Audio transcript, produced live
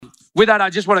With that, I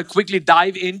just want to quickly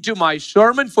dive into my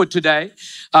sermon for today.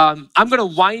 I'm going to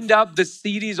wind up the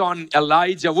series on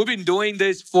Elijah. We've been doing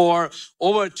this for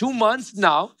over 2 months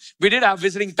now. We did have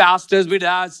visiting pastors.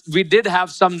 We did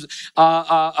have some,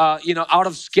 out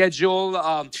of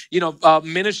schedule,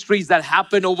 ministries that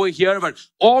happened over here, but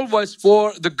all was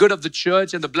for the good of the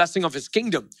church and the blessing of His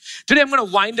kingdom. Today, I'm going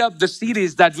to wind up the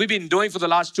series that we've been doing for the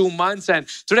last 2 months, and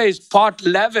today is part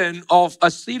 11 of a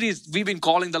series we've been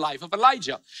calling The Life of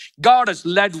Elijah. God has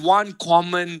led one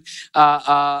common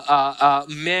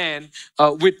man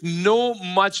with no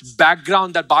much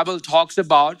background that Bible talks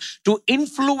about to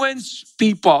influence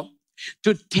people,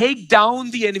 to take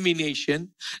down the enemy nation,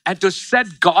 and to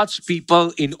set God's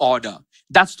people in order.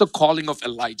 That's the calling of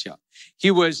Elijah.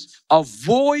 He was a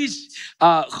voice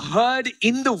heard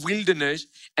in the wilderness,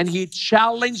 and he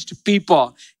challenged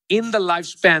people in the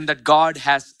lifespan that God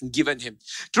has given him.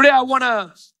 Today, I want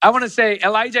to say,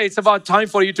 Elijah, it's about time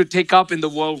for you to take up in the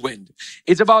whirlwind.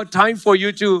 It's about time for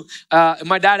you to,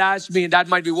 my dad asked me, and Dad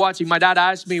might be watching, my dad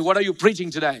asked me, what are you preaching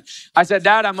today? I said,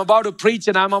 Dad, I'm about to preach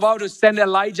and I'm about to send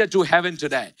Elijah to heaven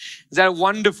today. Is that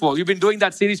wonderful? You've been doing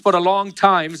that series for a long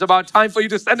time. It's about time for you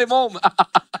to send him home.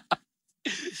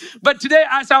 But today,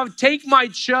 as I take my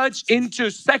church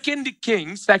into Second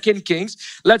Kings,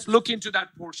 let's look into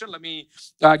that portion. Let me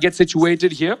get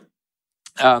situated here.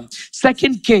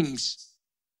 Second Kings.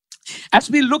 As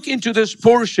we look into this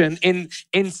portion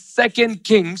in Second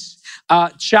Kings,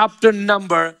 chapter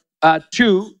number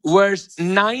 2, verse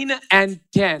 9 and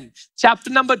 10.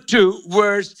 Chapter number 2,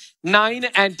 verse 9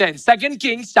 and 10. Second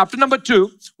Kings, chapter number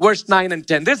 2, verse 9 and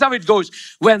 10. This is how it goes.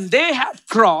 When they had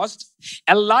crossed,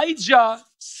 Elijah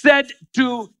said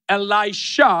to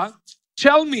Elisha,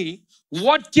 tell me,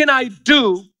 what can I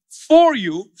do for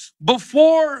you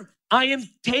before I am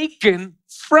taken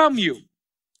from you?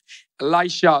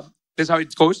 Elisha, this is how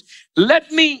it goes.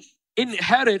 Let me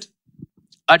inherit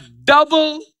a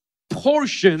double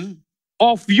portion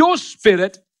of your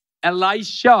spirit.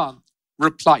 Elisha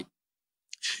replied.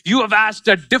 You have asked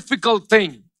a difficult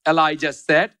thing, Elijah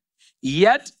said.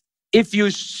 Yet, if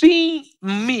you see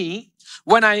me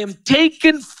when I am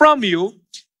taken from you,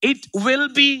 it will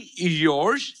be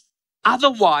yours.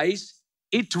 Otherwise,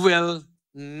 it will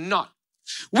not.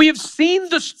 We have seen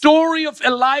the story of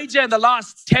Elijah in the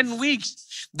last 10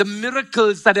 weeks. The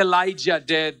miracles that Elijah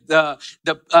did,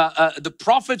 the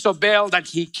prophets of Baal that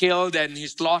he killed and he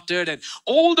slaughtered, and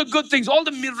all the good things, all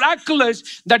the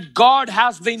miraculous that God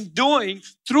has been doing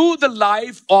through the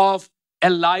life of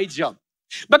Elijah.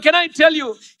 But can I tell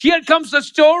you, here comes the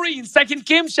story in 2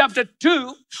 Kings chapter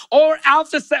 2, or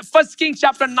after 1 Kings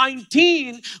chapter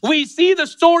 19, we see the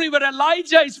story where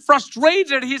Elijah is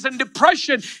frustrated. He's in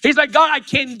depression. He's like, God, I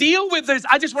can't deal with this.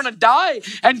 I just want to die.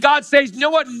 And God says, you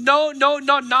know what? No,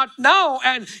 not now.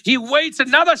 And he waits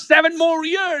another 7 more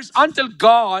years until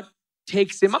God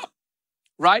takes him up.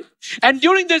 Right? And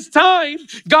during this time,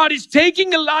 God is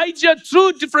taking Elijah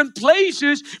through different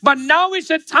places, but now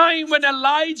is a time when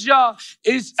Elijah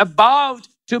is about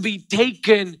to be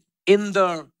taken in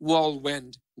the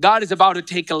whirlwind. God is about to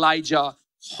take Elijah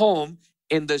home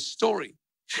in this story.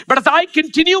 But as I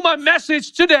continue my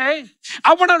message today,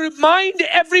 I want to remind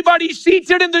everybody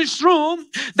seated in this room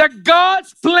that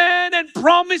God's plan and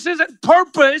promises and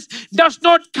purpose does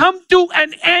not come to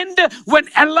an end when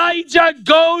Elijah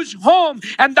goes home.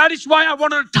 And that is why I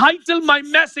want to title my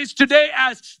message today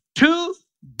as To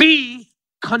Be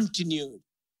Continued.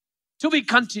 To be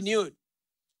continued.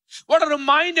 What a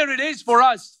reminder it is for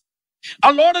us.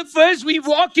 A lot of us, we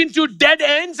walk into dead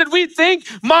ends and we think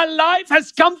my life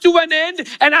has come to an end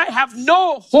and I have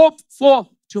no hope for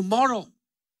tomorrow.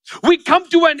 We come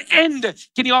to an end.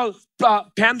 Can you all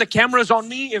pan the cameras on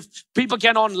me? If people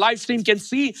can on live stream can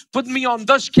see, put me on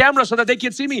this camera so that they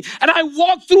can see me. And I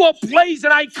walk through a place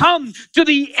and I come to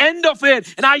the end of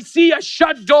it and I see a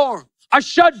shut door. A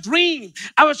shut dream.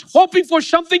 I was hoping for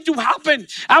something to happen.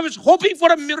 I was hoping for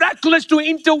a miraculous to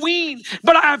intervene.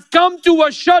 But I have come to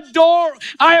a shut door.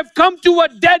 I have come to a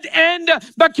dead end.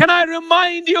 But can I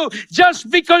remind you, just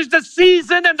because the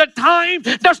season and the time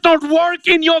does not work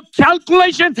in your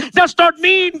calculation, does not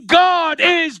mean God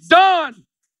is done.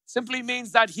 Simply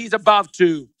means that He's about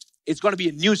to. It's going to be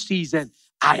a new season.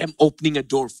 I am opening a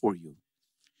door for you.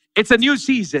 It's a new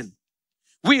season.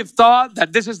 We have thought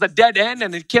that this is the dead end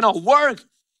and it cannot work.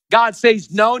 God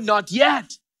says, no, not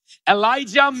yet.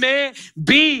 Elijah may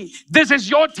be, this is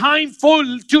your time for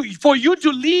you to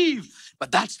leave.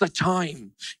 But that's the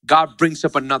time God brings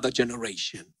up another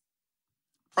generation.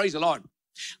 Praise the Lord.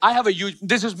 I have a huge,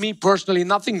 this is me personally,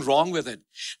 nothing wrong with it.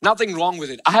 Nothing wrong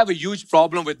with it. I have a huge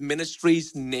problem with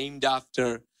ministries named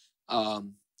after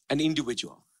an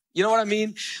individual. You know what I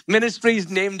mean? Ministry is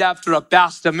named after a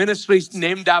pastor. Ministry is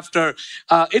named after,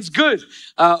 it's good.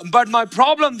 But my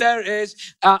problem there is,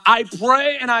 I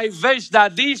pray and I wish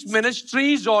that these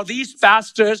ministries or these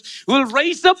pastors will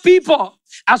raise up people.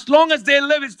 As long as they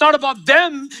live, it's not about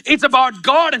them. It's about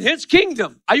God and His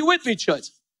kingdom. Are you with me, church?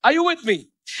 Are you with me?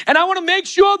 And I want to make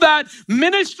sure that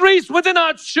ministries within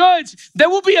our church, there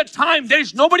will be a time, there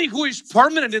is nobody who is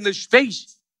permanent in this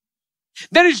space.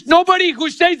 There is nobody who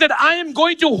says that I am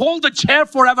going to hold the chair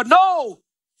forever. No,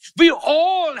 we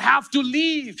all have to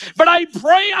leave. But I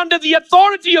pray under the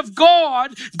authority of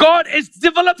God, God is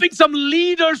developing some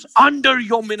leaders under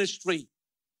your ministry.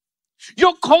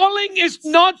 Your calling is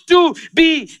not to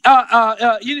be,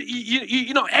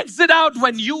 exit out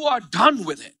when you are done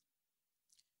with it.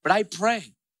 But I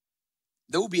pray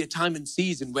there will be a time and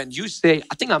season when you say,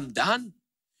 I think I'm done.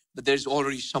 But there's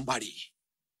already somebody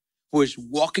who is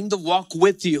walking the walk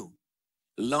with you,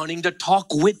 learning the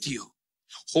talk with you,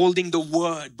 holding the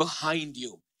word behind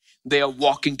you. They are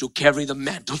walking to carry the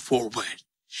mantle forward.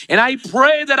 And I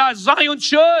pray that our Zion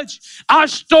Church, our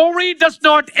story does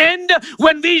not end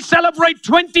when we celebrate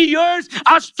 20 years.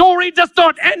 Our story does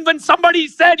not end when somebody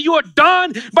said you are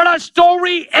done. But our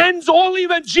story ends only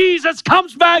when Jesus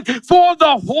comes back for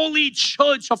the holy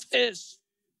church of His.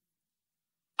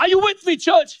 Are you with me,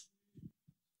 church?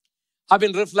 I've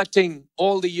been reflecting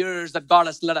all the years that God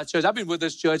has led our church. I've been with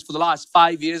this church for the last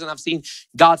 5 years and I've seen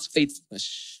God's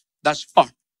faithfulness thus far.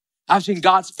 I've seen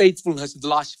God's faithfulness in the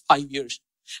last 5 years.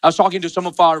 I was talking to some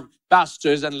of our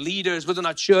pastors and leaders within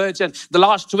our church, and the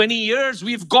last 20 years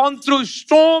we've gone through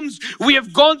storms, we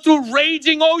have gone through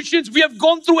raging oceans, we have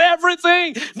gone through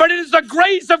everything, but it is the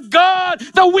grace of God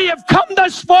that we have come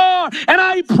thus far. And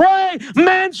I pray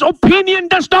man's opinion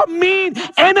does not mean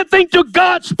anything to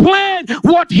God's plan.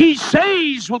 What He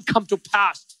says will come to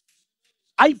pass.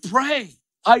 I pray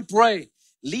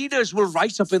leaders will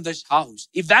rise up in this house.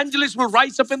 Evangelists will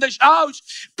rise up in this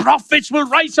house. Prophets will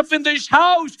rise up in this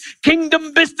house.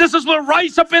 Kingdom businesses will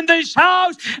rise up in this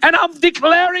house. And I'm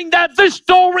declaring that this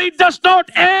story does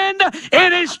not end.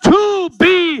 It is to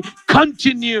be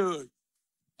continued.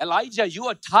 Elijah, you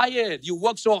are tired. You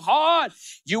work so hard.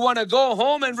 You want to go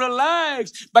home and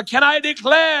relax. But can I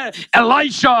declare,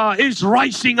 Elisha is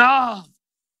rising up.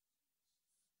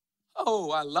 Oh,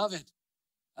 I love it.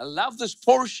 I love this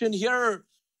portion here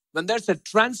when there's a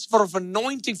transfer of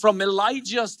anointing from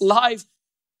Elijah's life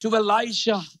to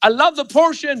Elisha. I love the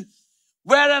portion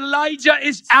where Elijah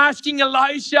is asking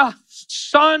Elisha,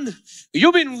 son,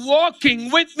 you've been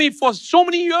walking with me for so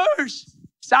many years.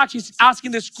 He's actually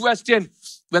asking this question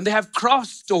when they have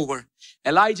crossed over.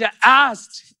 Elijah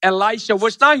asked Elisha,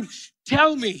 verse 9,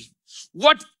 tell me,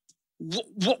 what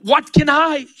can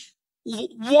I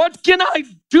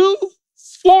do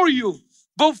for you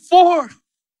before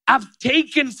I've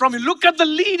taken from you? Look at the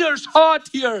leader's heart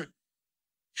here.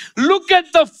 Look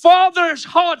at the father's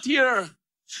heart here.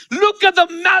 Look at the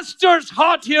master's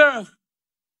heart here.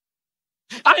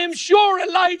 I am sure,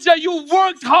 Elijah, you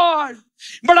worked hard,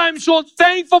 but I'm so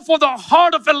thankful for the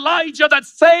heart of Elijah that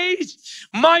says,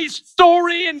 my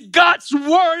story in God's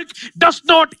work does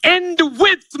not end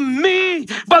with me.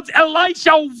 But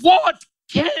Elisha, what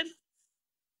can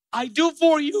I do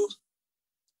for you?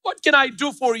 What can I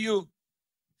do for you?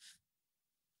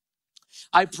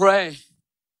 I pray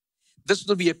this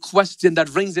will be a question that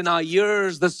rings in our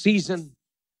ears this season.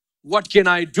 What can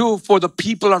I do for the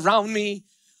people around me?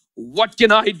 What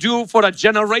can I do for a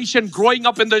generation growing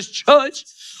up in this church?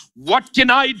 What can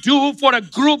I do for a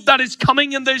group that is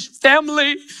coming in this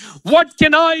family? What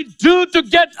can I do to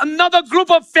get another group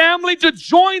of family to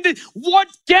join this? What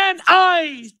can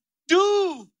I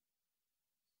do?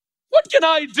 What can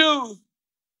I do?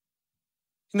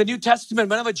 In the New Testament,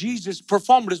 whenever Jesus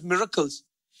performed His miracles,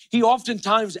 He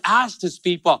oftentimes asked His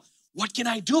people, what can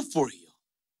I do for you?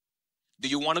 Do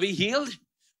you want to be healed?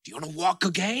 Do you want to walk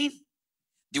again?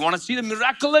 Do you want to see the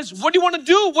miraculous? What do you want to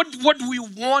do? What do you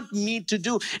want me to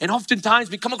do? And oftentimes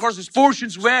we come across these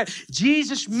portions where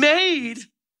Jesus made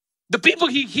the people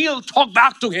He healed talk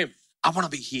back to Him. I want to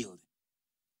be healed.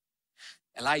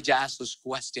 Elijah asked this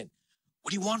question,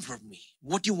 what do you want from me?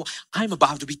 What do you want? I'm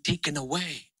about to be taken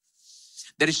away.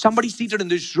 There is somebody seated in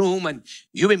this room and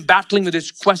you've been battling with this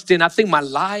question. I think my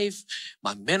life,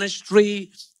 my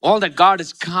ministry, all that God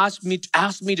has asked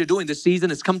me to do in this season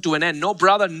has come to an end. No,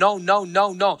 brother, no.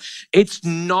 It's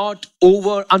not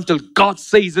over until God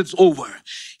says it's over.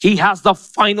 He has the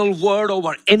final word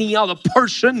over any other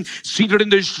person seated in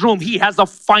this room. He has the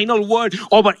final word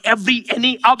over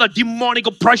any other demonic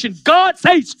oppression. God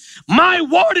says, my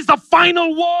word is the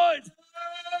final word.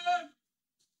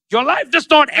 Your life does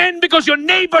not end because your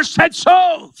neighbor said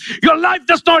so. Your life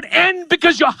does not end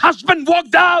because your husband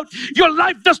walked out. Your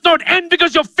life does not end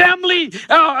because your family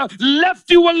left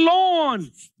you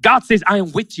alone. God says, I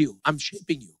am with you. I'm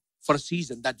shaping you for a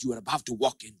season that you are about to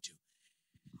walk into.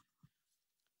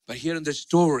 But here in the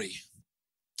story,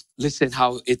 listen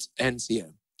how it ends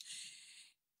here.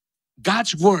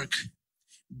 God's work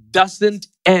doesn't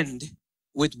end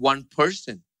with one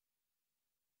person.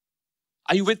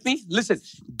 Are you with me? Listen,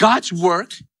 God's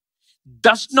work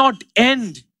does not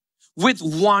end with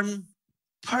one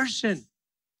person.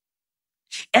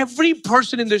 Every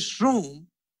person in this room,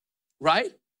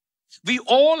 right? We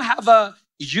all have a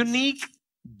unique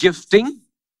gifting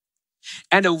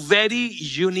and a very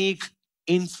unique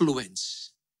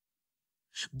influence.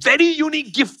 Very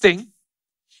unique gifting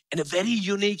and a very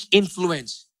unique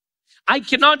influence. I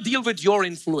cannot deal with your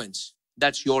influence.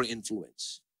 That's your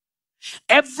influence.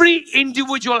 Every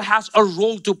individual has a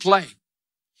role to play.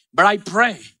 But I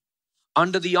pray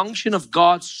under the unction of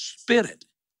God's Spirit,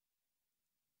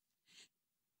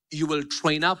 you will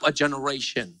train up a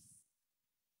generation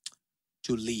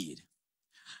to lead.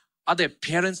 Are there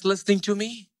parents listening to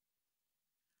me?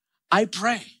 I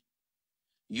pray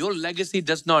your legacy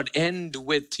does not end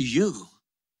with you.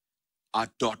 Our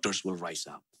daughters will rise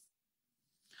up.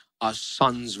 Our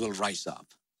sons will rise up.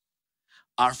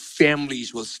 Our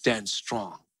families will stand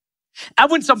strong. I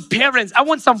want some parents, I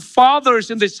want some fathers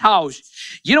in this house.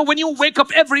 You know, when you wake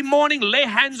up every morning, lay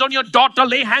hands on your daughter,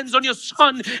 lay hands on your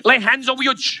son, lay hands over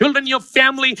your children, your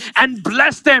family, and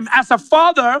bless them. As a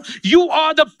father, you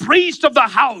are the priest of the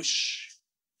house.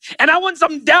 And I want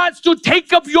some dads to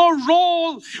take up your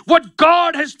role, what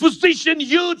God has positioned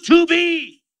you to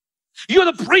be. You're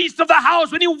the priest of the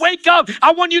house. When you wake up,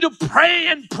 I want you to pray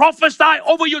and prophesy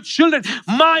over your children.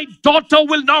 My daughter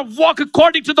will not walk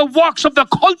according to the walks of the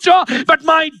culture, but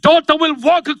my daughter will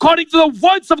walk according to the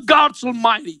words of God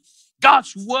Almighty.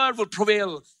 God's word will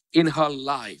prevail in her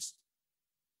life.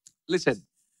 Listen,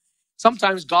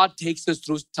 sometimes God takes us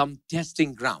through some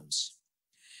testing grounds.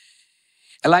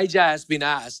 Elijah has been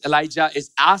asked. Elijah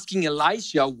is asking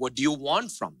Elisha, what do you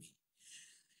want from me?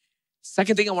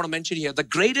 Second thing I want to mention here, the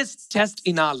greatest test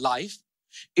in our life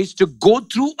is to go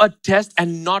through a test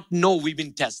and not know we've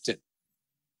been tested.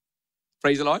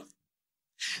 Praise the Lord.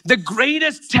 The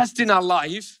greatest test in our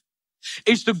life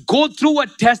is to go through a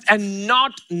test and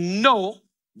not know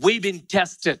we've been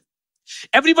tested.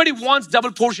 Everybody wants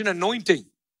double portion anointing,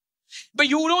 but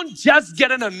you don't just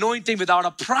get an anointing without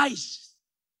a price.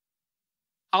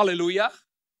 Hallelujah.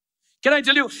 Can I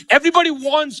tell you, everybody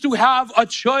wants to have a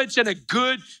church and a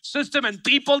good system and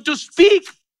people to speak.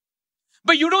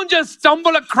 But you don't just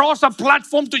stumble across a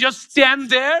platform to just stand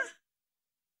there.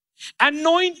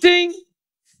 Anointing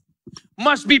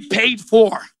must be paid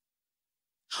for.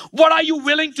 What are you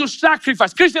willing to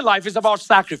sacrifice? Christian life is about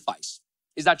sacrifice.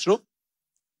 Is that true?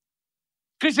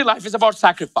 Christian life is about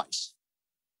sacrifice.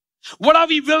 What are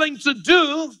we willing to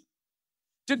do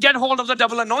to get hold of the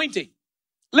double anointing?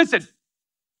 Listen.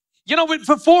 You know,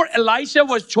 before Elisha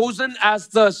was chosen as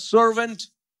the servant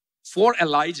for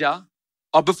Elijah,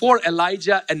 or before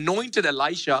Elijah anointed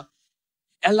Elisha,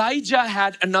 Elijah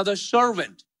had another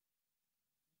servant.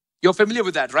 You're familiar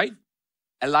with that, right?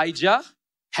 Elijah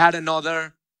had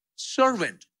another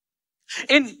servant.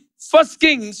 In 1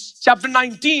 Kings chapter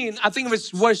 19, I think it was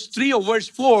verse 3 or verse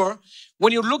 4,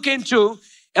 when you look into,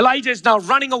 Elijah is now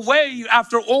running away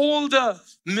after all the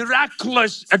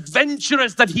miraculous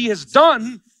adventures that he has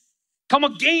done, come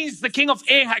against the King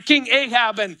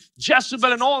Ahab and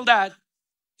Jezebel and all that.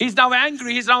 He's now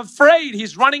angry. He's now afraid.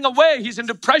 He's running away. He's in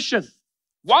depression.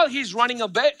 While he's running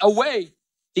away,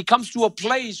 he comes to a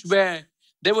place where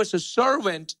there was a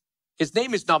servant. His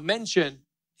name is not mentioned.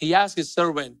 He asked his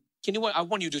servant, I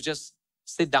want you to just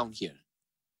sit down here.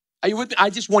 Are you with me? I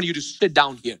just want you to sit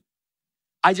down here.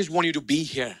 I just want you to be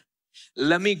here.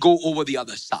 Let me go over the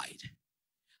other side.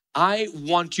 I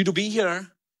want you to be here.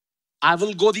 I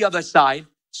will go the other side,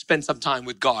 spend some time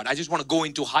with God. I just want to go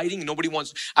into hiding.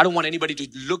 I don't want anybody to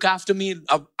look after me.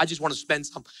 I just want to spend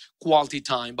some quality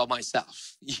time by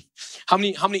myself. How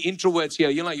many introverts here?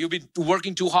 You've been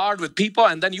working too hard with people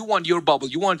and then you want your bubble.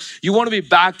 You want to be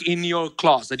back in your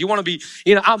closet. You want to be,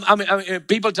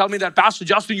 people tell me that, Pastor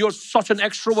Justin, you're such an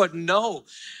extrovert. No.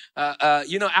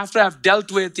 After I've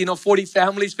dealt with, 40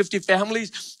 families, 50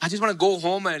 families, I just want to go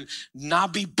home and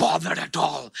not be bothered at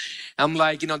all. I'm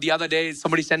like, the other day,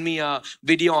 somebody sent me a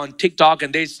video on TikTok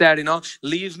and they said,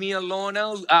 leave me alone.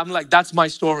 I'm like, that's my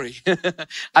story.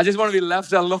 I just want to be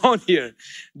left alone here.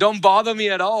 Don't bother me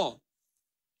at all.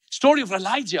 Story of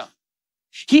Elijah.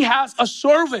 He has a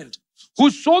servant who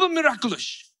saw the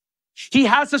miraculous. He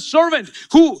has a servant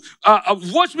who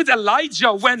was with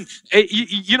Elijah when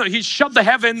he shut the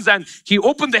heavens and he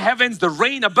opened the heavens, the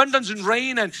rain, abundance in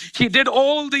rain, and he did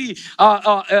all the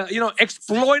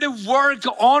exploitive work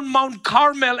on Mount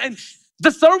Carmel. And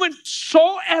the servant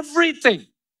saw everything.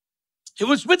 He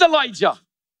was with Elijah.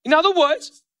 In other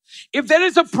words, if there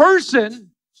is a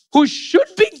person who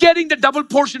should be getting the double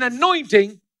portion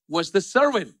anointing, was the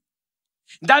servant.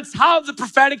 That's how the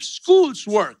prophetic schools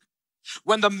work.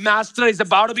 When the master is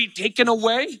about to be taken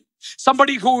away,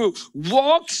 somebody who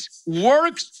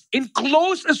works in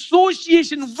close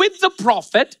association with the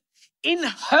prophet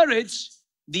inherits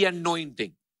the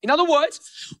anointing. In other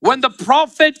words, when the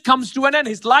prophet comes to an end,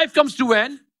 his life comes to an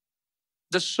end,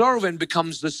 the servant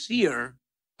becomes the seer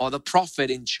or the prophet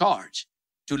in charge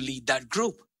to lead that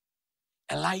group.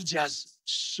 Elijah's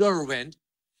servant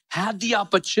had the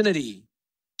opportunity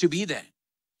to be there.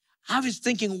 I was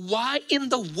thinking, why in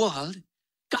the world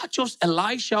God chose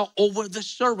Elisha over the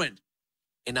servant?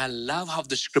 And I love how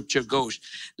the scripture goes.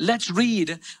 Let's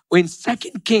read in 2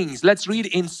 Kings. Let's read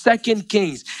in 2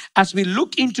 Kings. As we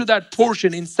look into that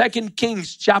portion in 2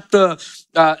 Kings chapter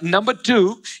number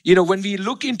 2, when we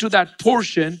look into that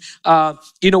portion,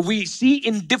 we see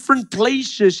in different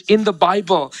places in the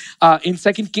Bible, in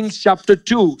 2 Kings chapter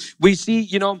 2, we see,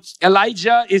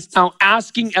 Elijah is now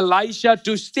asking Elisha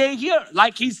to stay here,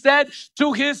 like he said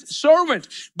to his servant.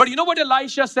 But you know what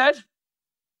Elisha said?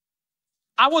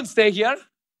 I won't stay here.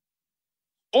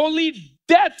 Only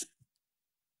death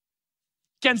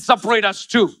can separate us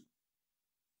two.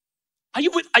 Are you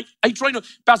trying to,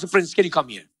 Pastor Prince, can you come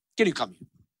here? Can you come here?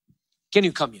 Can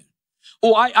you come here?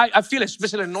 Oh, I feel a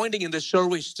special anointing in the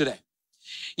service today.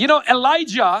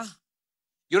 Elijah,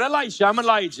 you're Elisha, I'm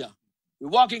Elijah. We're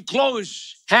walking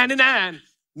close, hand in hand,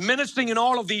 ministering in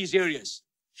all of these areas.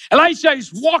 Elisha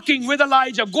is walking with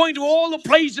Elijah, going to all the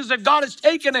places that God has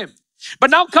taken him.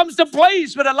 But now comes the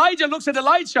place where Elijah looks at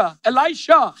Elisha,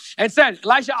 and said,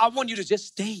 Elisha, I want you to just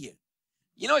stay here.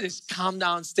 Just calm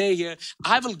down, stay here.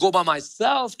 I will go by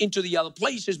myself into the other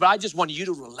places, but I just want you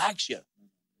to relax here.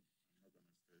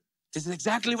 This is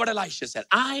exactly what Elisha said.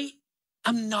 I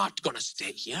am not going to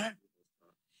stay here.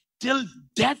 Till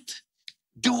death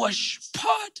do us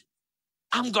part,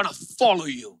 I'm going to follow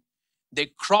you. They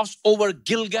crossed over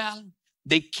Gilgal.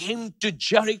 They came to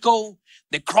Jericho.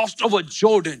 They crossed over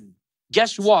Jordan.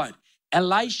 Guess what?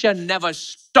 Elisha never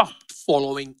stopped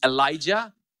following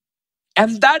Elijah.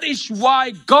 And that is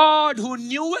why God, who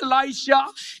knew Elisha,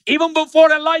 even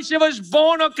before Elisha was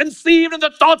born or conceived in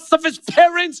the thoughts of his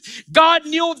parents, God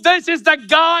knew this is the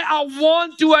guy I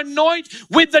want to anoint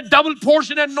with the double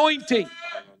portion anointing.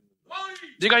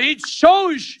 Because he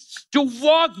chose to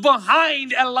walk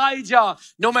behind Elijah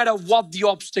no matter what the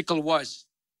obstacle was.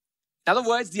 In other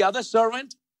words, the other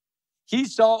servant, he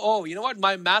saw, oh, you know what?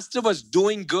 My master was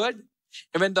doing good.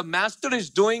 And when the master is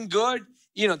doing good,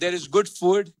 there is good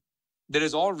food. There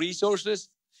is all resources.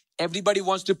 Everybody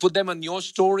wants to put them on your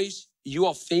stories. You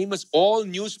are famous. All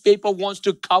newspaper wants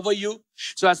to cover you.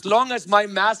 So as long as my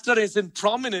master is in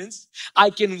prominence, I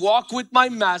can walk with my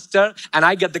master and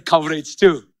I get the coverage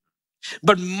too.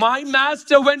 But my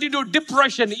master went into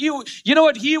depression. You know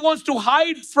what? He wants to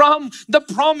hide from the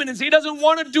prominence. He doesn't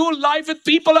want to do life with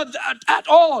people at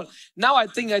all. Now I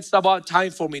think it's about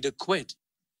time for me to quit.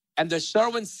 And the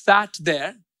servant sat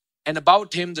there, and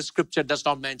about him, the scripture does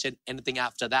not mention anything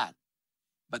after that.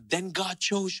 But then God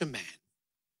chose a man,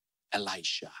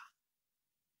 Elisha.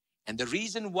 And the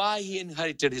reason why he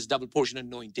inherited his double portion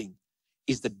anointing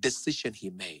is the decision he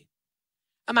made.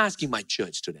 I'm asking my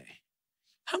church today,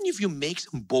 how many of you make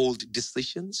some bold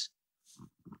decisions?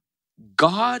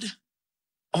 God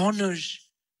honors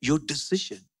your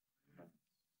decision.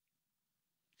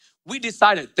 We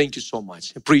decided, thank you so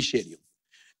much, appreciate you.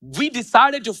 We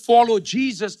decided to follow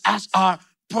Jesus as our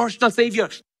personal savior.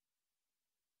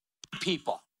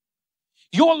 People,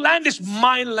 your land is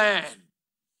my land.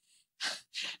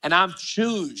 And I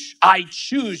choose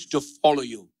to follow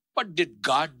you. What did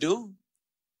God do?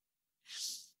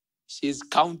 She is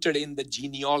counted in the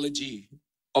genealogy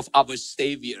of our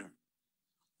Savior.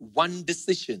 One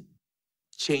decision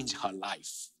changed her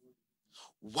life.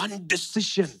 One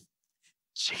decision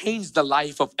changed the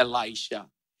life of Elisha.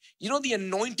 The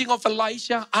anointing of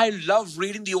Elisha, I love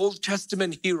reading the Old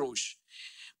Testament heroes,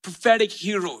 prophetic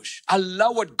heroes. I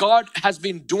love what God has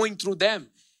been doing through them.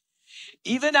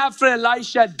 Even after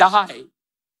Elisha died,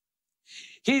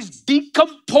 his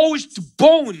decomposed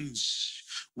bones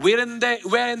were in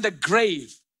the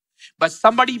grave. But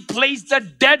somebody placed the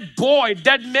dead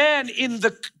man in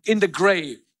the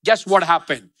grave. Guess what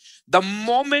happened? The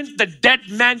moment the dead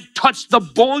man touched the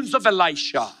bones of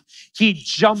Elisha, he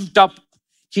jumped up.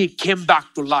 he came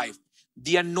back to life.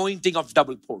 The anointing of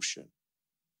double portion.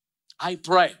 I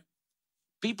pray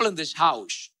people in this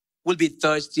house will be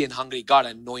thirsty and hungry. God,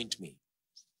 anoint me.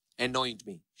 Anoint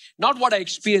me. Not what I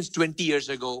experienced 20 years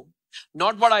ago.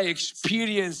 Not what I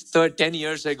experienced 10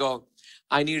 years ago.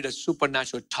 I needed a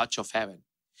supernatural touch of heaven.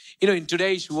 You know, in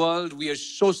today's world, we are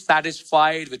so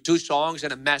satisfied with 2 songs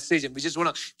and a message, and we just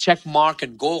want to check mark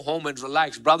and go home and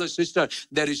relax. Brother, sister,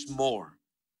 there is more.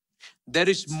 There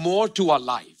is more to our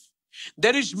life.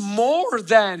 There is more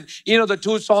than, the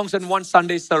 2 songs and 1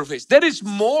 Sunday service. There is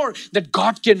more that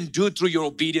God can do through your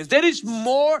obedience. There is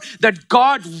more that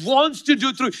God wants to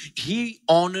do through. He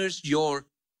honors your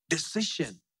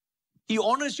decision. He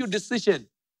honors your decision.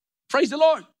 Praise the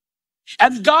Lord.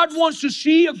 And God wants to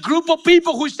see a group of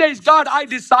people who says, God, I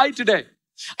decide today.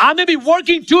 I may be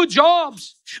working 2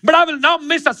 jobs, but I will not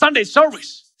miss a Sunday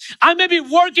service. I may be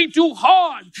working too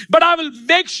hard, but I will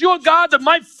make sure, God, that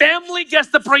my family gets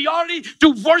the priority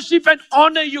to worship and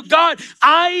honor you, God.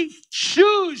 I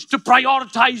choose to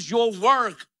prioritize your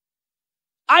work.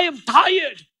 I am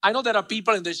tired. I know there are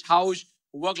people in this house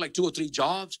who work like 2 or 3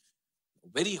 jobs,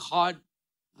 very hard,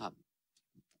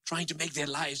 trying to make their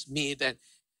lives meet and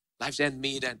lives end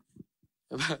meet. And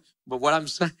but what I'm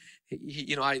saying,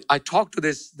 I talk to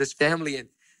this family, and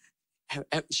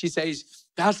she says,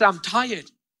 Pastor, I'm tired.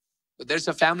 But there's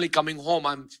a family coming home.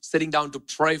 I'm sitting down to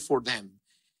pray for them.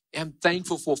 I'm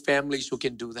thankful for families who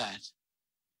can do that.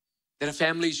 There are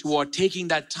families who are taking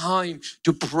that time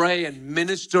to pray and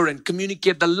minister and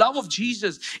communicate the love of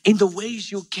Jesus in the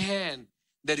ways you can.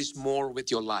 There is more with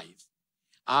your life.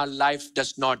 Our life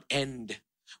does not end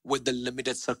with the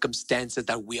limited circumstances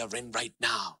that we are in right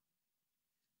now.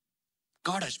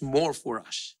 God has more for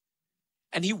us.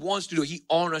 And He wants to do, He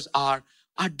honors our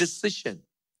decision.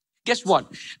 Guess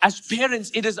what? As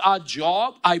parents, it is our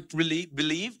job, I really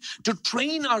believe, to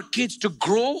train our kids to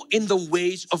grow in the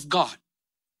ways of God.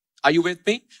 Are you with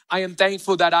me? I am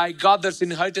thankful that I got this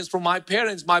inheritance from my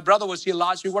parents. My brother was here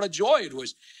last week. What a joy it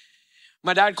was.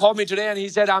 My dad called me today and he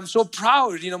said, I'm so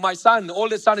proud. My son, the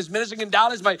oldest son, is ministering in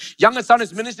Dallas. My youngest son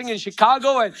is ministering in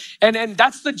Chicago. And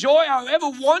that's the joy I've ever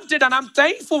wanted. And I'm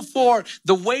thankful for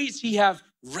the ways He have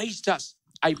raised us.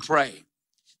 I pray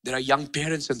there are young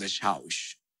parents in this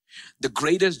house. The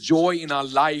greatest joy in our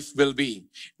life will be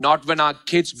not when our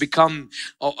kids become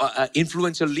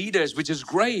influential leaders, which is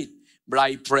great. But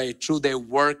I pray through their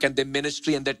work and their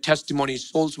ministry and their testimony,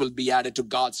 souls will be added to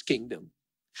God's kingdom.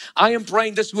 I am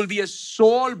praying this will be a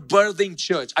soul-birthing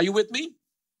church. Are you with me?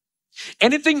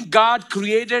 Anything God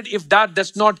created, if that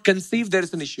does not conceive, there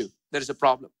is an issue. There is a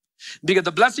problem. Because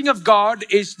the blessing of God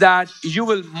is that you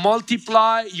will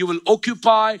multiply, you will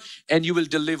occupy, and you will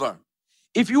deliver.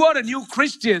 If you are a new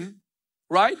Christian,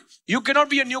 right, you cannot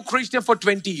be a new Christian for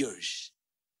 20 years.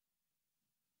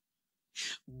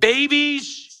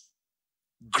 Babies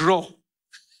grow.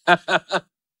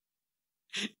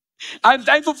 I'm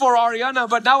thankful for Ariana,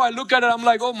 but now I look at her, I'm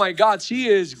like, oh my God, she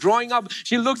is growing up.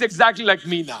 She looks exactly like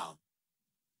me now.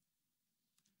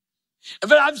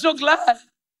 But I'm so glad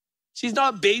she's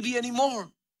not a baby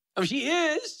anymore. I mean, she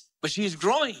is, but she is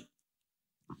growing.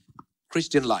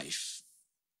 Christian life,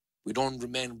 we don't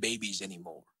remain babies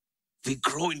anymore. We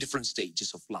grow in different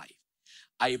stages of life.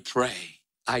 I pray,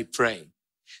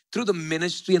 through the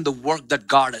ministry and the work that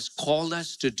God has called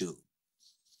us to do,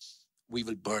 we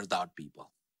will birth out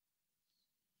people.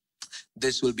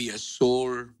 This will be a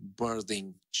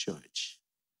soul-birthing church.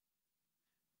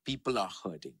 People are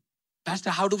hurting. Pastor,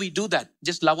 how do we do that?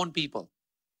 Just love on people.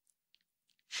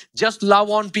 Just love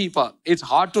on people. It's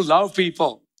hard to love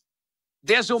people.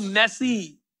 They're so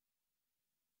messy.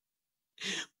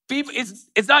 People,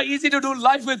 it's not easy to do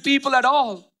life with people at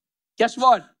all. Guess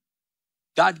what?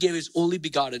 God gave His only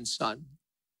begotten Son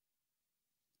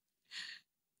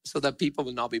so that people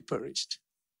will not be perished.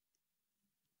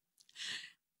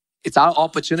 It's our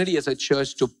opportunity as a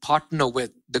church to partner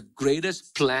with the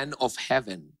greatest plan of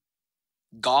heaven,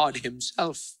 God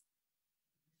Himself.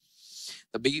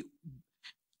 We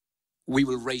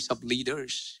will raise up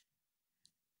leaders.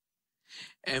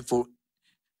 And for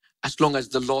as long as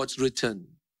the Lord's return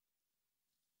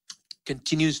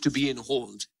continues to be in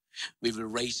hold, we will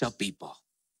raise up people.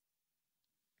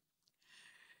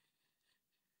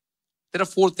 There are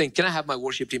 4 things. Can I have my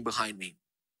worship team behind me?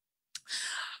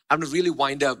 I'm going to really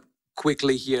wind up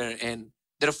quickly here. And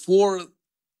there are 4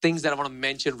 things that I want to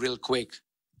mention real quick.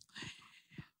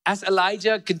 As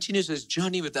Elijah continues his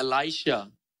journey with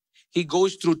Elisha, he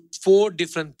goes through 4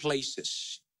 different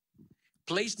places.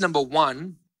 Place number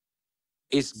 1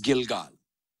 is Gilgal.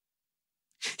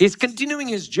 He's continuing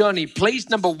his journey. Place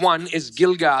number 1 is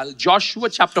Gilgal. Joshua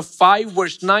chapter 5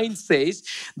 verse 9 says,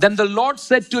 then the Lord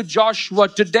said to Joshua,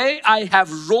 today I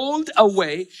have rolled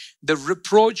away the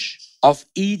reproach of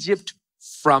Egypt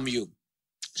from you.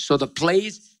 So the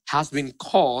place has been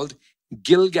called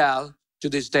Gilgal to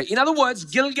this day. In other words,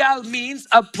 Gilgal means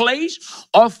a place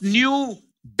of new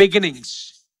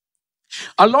beginnings.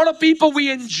 A lot of people,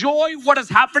 we enjoy what has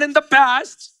happened in the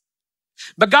past,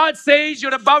 but God says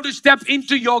you're about to step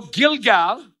into your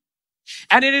Gilgal,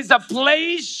 and it is a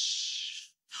place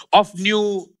of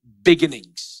new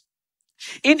beginnings.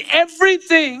 In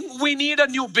everything, we need a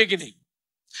new beginning.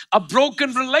 A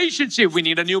broken relationship, we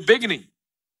need a new beginning.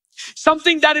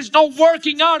 Something that is not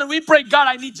working out, and we pray, God,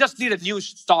 I just need a new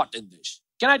start in this.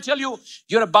 Can I tell you,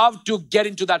 you're about to get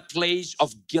into that place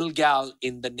of Gilgal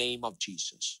in the name of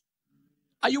Jesus.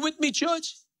 Are you with me,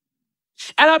 church?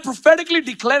 And I prophetically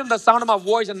declare in the sound of my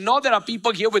voice, and know there are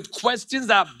people here with questions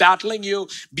that are battling you.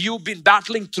 You've been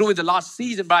battling through in the last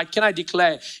season, but can I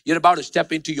declare you're about to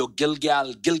step into your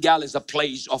Gilgal. Gilgal is a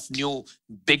place of new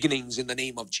beginnings in the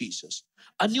name of Jesus.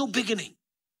 A new beginning.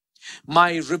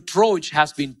 My reproach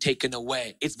has been taken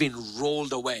away. It's been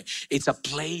rolled away. It's a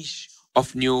place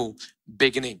of new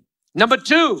beginning. Number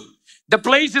 2, the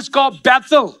place is called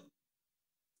Bethel.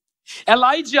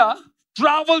 Elijah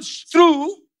travels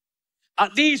through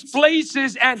these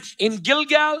places, and in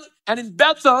Gilgal and in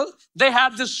Bethel, they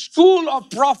had the school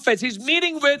of prophets. He's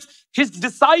meeting with his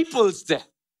disciples there.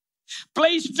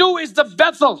 Place 2 is the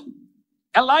Bethel.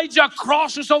 Elijah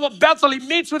crosses over Bethel. He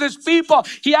meets with his people.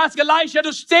 He asks Elisha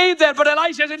to stay there, but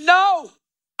Elisha said, no,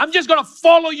 I'm just going to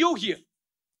follow you here.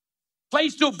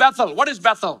 Place 2, Bethel. What is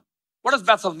Bethel? What does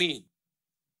Bethel mean?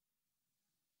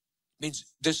 It means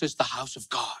this is the house of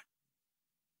God.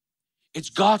 It's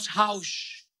God's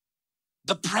house.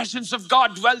 The presence of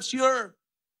God dwells here.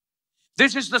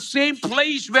 This is the same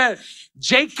place where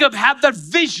Jacob had that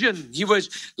vision. He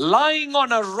was lying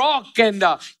on a rock, and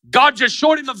God just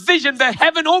showed him a vision where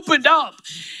heaven opened up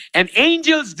and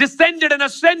angels descended and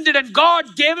ascended, and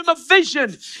God gave him a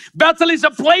vision. Bethel is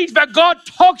a place where God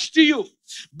talks to you.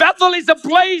 Bethel is a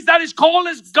place that is called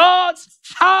as God's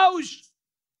house.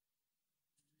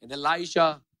 And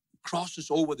Elisha crosses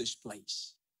over this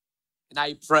place. And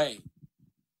I pray,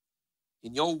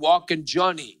 in your walk and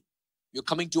journey, you're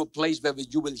coming to a place where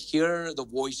you will hear the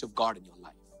voice of God in your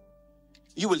life.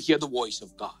 You will hear the voice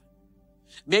of God.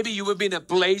 Maybe you have been in a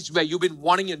place where you've been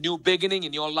wanting a new beginning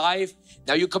in your life.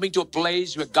 Now you're coming to a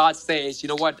place where God says, you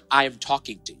know what? I am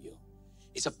talking to you.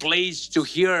 It's a place to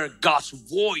hear God's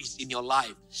voice in your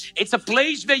life. It's a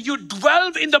place where you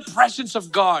dwell in the presence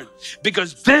of God,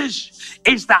 because this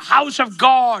is the house of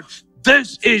God.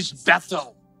 This is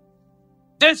Bethel.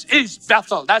 This is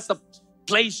Bethel. That's the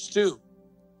place 2.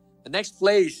 The next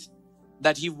place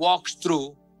that he walks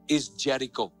through is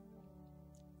Jericho.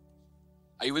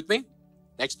 Are you with me?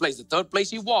 Next place, the 3rd place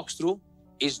he walks through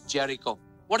is Jericho.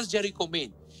 What does Jericho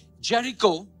mean?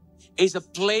 Jericho is a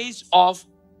place of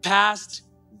past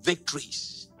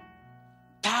victories.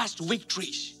 Past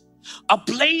victories. A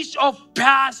place of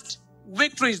past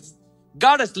victories.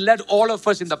 God has led all of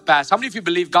us in the past. How many of you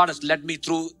believe God has led me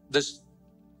through this?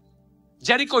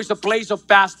 Jericho is a place of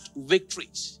past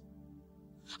victories.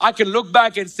 I can look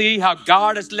back and see how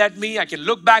God has led me. I can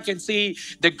look back and see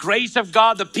the grace of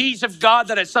God, the peace of God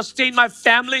that has sustained my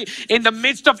family in the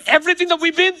midst of everything that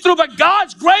we've been through. But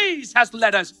God's grace has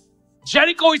led us.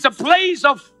 Jericho is a place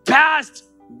of past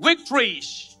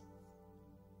victories.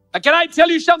 Can I tell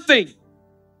you something?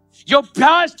 Your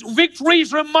past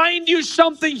victories remind you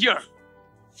something here.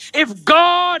 If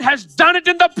God has done it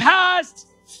in the past,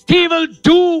 He will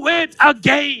do it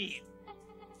again.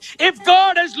 If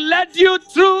God has led you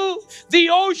through the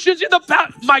oceans in the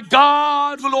past, my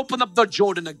God will open up the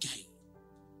Jordan again.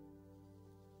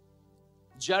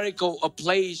 Jericho, a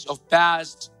place of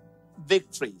past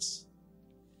victories.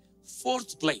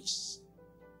 4th place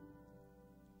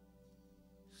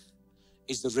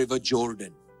is the River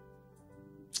Jordan.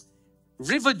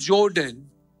 River Jordan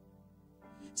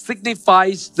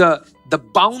signifies the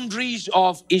boundaries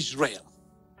of Israel.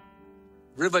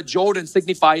 River Jordan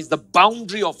signifies the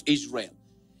boundary of Israel.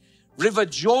 River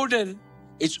Jordan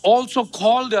is also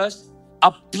called as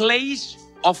a place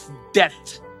of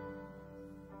death.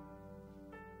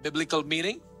 Biblical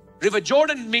meaning. River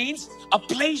Jordan means a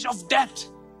place of death.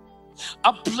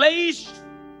 A place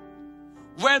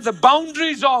where the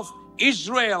boundaries of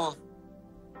Israel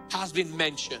has been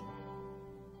mentioned.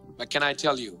 But can I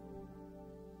tell you,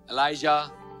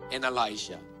 Elijah and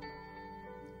Elisha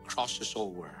crosses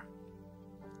over.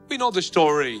 We know the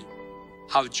story,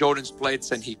 how Jordan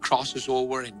splits and he crosses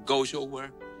over and goes over.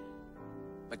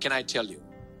 But can I tell you,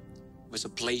 was a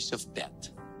place of death.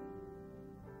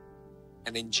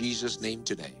 And in Jesus' name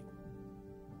today,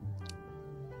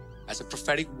 as a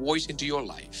prophetic voice into your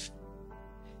life,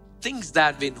 things that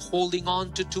have been holding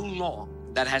on to too long,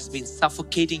 that has been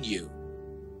suffocating you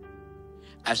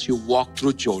as you walk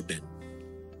through Jordan,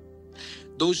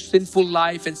 those sinful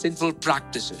life and sinful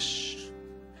practices,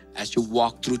 as you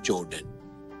walk through Jordan,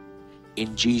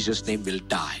 in Jesus' name will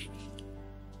die.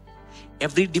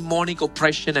 Every demonic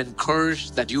oppression and curse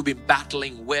that you've been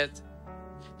battling with,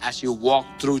 as you walk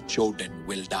through Jordan,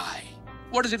 will die.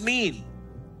 What does it mean?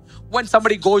 When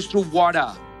somebody goes through water,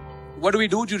 what do we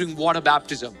do during water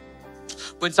baptism?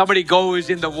 When somebody goes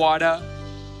in the water,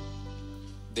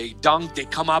 they dunk, they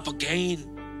come up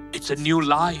again. It's a new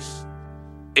life.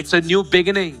 It's a new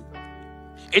beginning.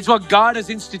 It's what God has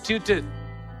instituted.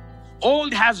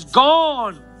 Old has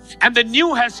gone and the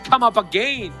new has come up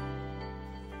again.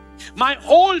 My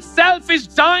old self is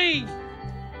dying.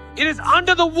 It is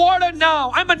under the water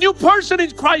now. I'm a new person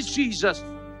in Christ Jesus.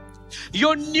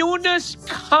 Your newness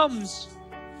comes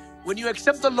when you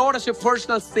accept the Lord as your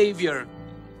personal Savior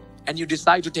and you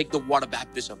decide to take the water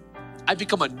baptism. I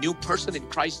become a new person in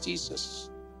Christ Jesus.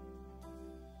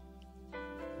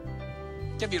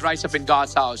 Can we rise up in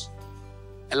God's house?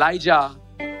 Elijah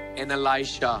and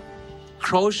Elisha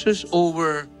crosses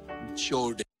over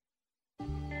Jordan.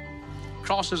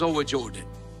 Crosses over Jordan.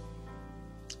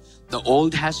 The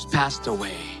old has passed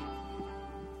away.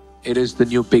 It is the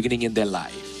new beginning in their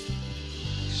life.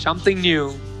 Something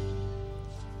new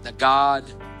that God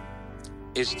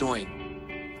is doing.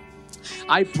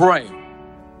 I pray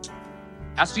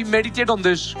as we meditate on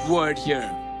this word here,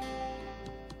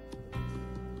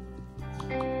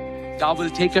 God will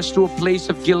take us to a place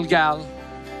of Gilgal.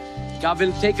 God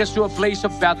will take us to a place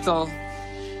of Bethel.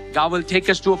 God will take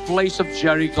us to a place of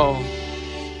Jericho.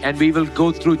 And we will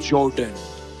go through Jordan.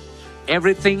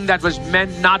 Everything that was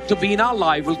meant not to be in our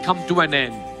life will come to an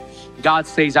end. God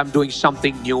says, I'm doing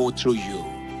something new through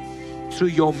you, through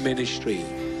your ministry,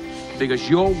 because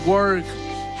your work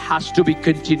has to be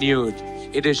continued.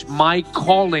 It is my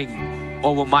calling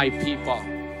over my people.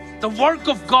 The work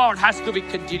of God has to be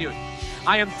continued.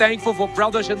 I am thankful for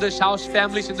brothers in this house,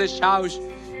 families in this house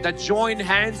that join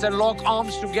hands and lock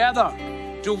arms together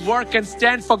to work and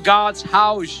stand for God's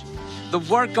house. The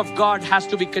work of God has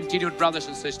to be continued, brothers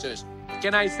and sisters.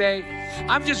 Can I say,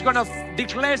 I'm just going to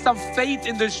declare some faith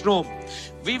in this room.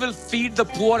 We will feed the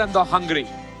poor and the hungry.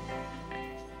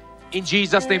 In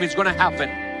Jesus' name, it's going to happen.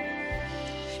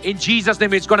 In Jesus'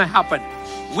 name, it's going to happen.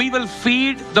 We will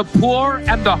feed the poor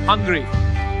and the hungry.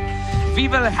 We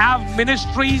will have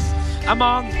ministries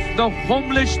among the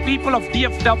homeless people of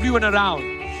DFW and around.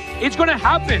 It's going to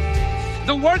happen.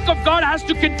 The work of God has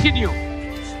to continue.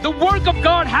 The work of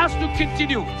God has to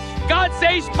continue. God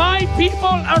says, my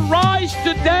people, arise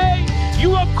today.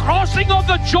 You are crossing of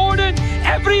the Jordan.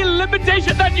 Every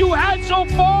limitation that you had so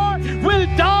far will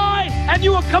die, and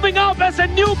you are coming up as a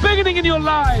new beginning in your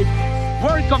life.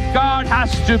 Work of God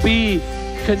has to be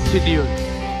continued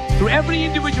through every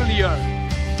individual year.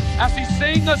 As we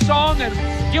sing a song and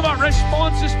give our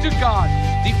responses to God,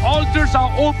 the altars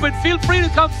are open. Feel free to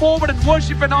come forward and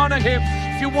worship and honor Him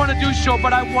if you want to do so.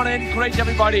 But I want to encourage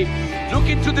everybody, look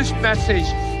into this message.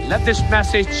 Let this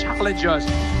message challenge us.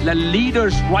 Let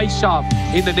leaders rise up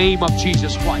in the name of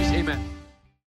Jesus Christ. Amen.